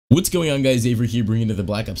What's going on, guys? Avxry here, bringing you the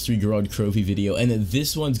Black Ops 3 GOROD KROVI video, and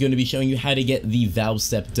this one's going to be showing you how to get the valve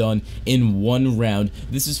step done in one round.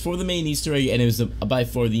 This is for the main Easter egg, and it was by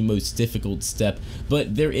far the most difficult step,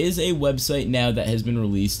 but there is a website now that has been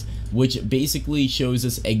released which basically shows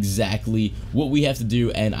us exactly what we have to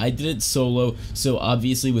do, and I did it solo, so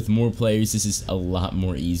obviously with more players this is a lot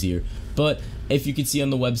more easier. But if you can see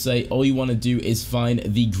on the website, all you want to do is find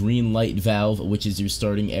the green light valve, which is your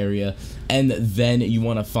starting area, and then you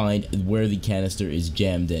want to find where the canister is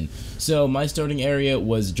jammed in. So my starting area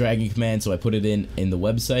was Dragon Command, so I put it in the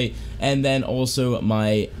website, and then also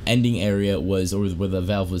my ending area was, or where the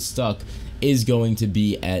valve was stuck, is going to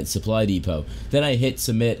be at Supply Depot. Then I hit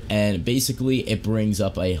submit, and basically it brings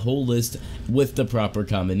up a whole list with the proper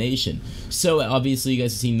combination. So obviously you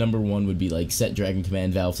guys have seen number 1 would be like set Dragon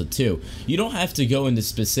Command valve to 2. You don't have to go into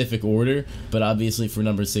specific order, but obviously for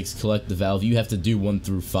number 6 collect the valve, you have to do 1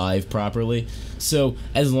 through 5 properly. So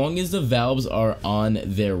as long as the valves are on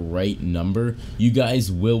their right number, you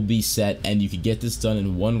guys will be set, and you can get this done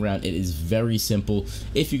in one round. It is very simple.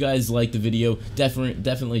 If you guys like the video,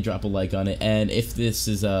 definitely drop a like on it. And if this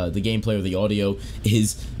is the gameplay or the audio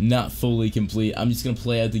is not fully complete, I'm just gonna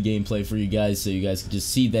play out the gameplay for you guys so you guys can just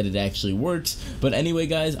see that it actually works. But anyway,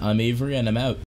 guys, I'm Avxry and I'm out.